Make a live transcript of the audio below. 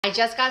I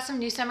just got some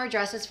new summer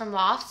dresses from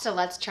Loft, so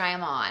let's try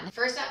them on.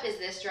 First up is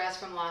this dress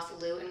from Loft's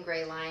Blue and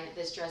Gray line.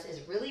 This dress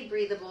is really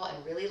breathable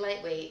and really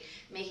lightweight,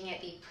 making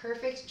it the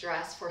perfect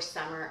dress for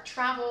summer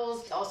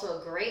travels. It's also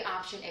a great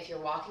option if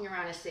you're walking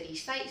around a city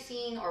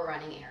sightseeing or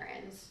running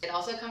errands. It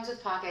also comes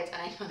with pockets,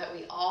 and I know that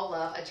we all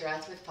love a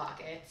dress with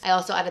pockets. I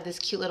also added this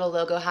cute little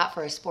logo hat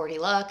for a sporty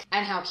look.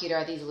 And how cute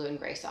are these blue and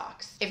gray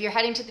socks? If you're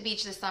heading to the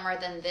beach this summer,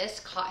 then this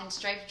cotton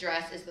striped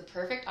dress is the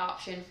perfect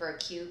option for a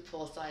cute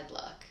poolside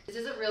look. This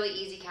is a really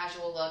easy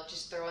casual look.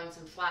 Just throw in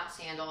some flat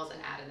sandals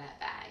and add a net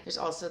bag. There's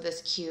also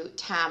this cute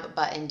tab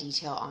button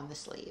detail on the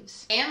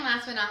sleeves. And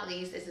last but not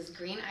least is this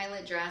green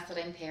eyelet dress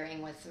that I'm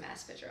pairing with some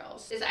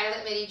espadrilles. This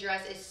eyelet midi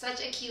dress is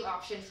such a cute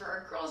option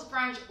for a girls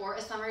brunch or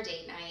a summer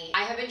date night.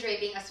 I have been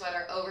draping a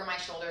sweater over my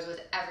shoulders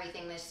with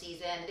everything this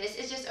season. This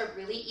is just a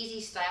really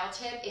easy style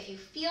tip if you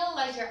feel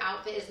like your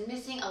outfit is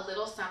missing a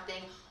little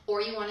something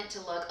or you want it to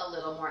look a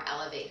little more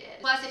elevated.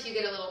 Plus, if you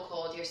get a little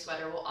cold, your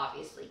sweater will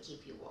obviously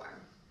keep you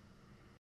warm.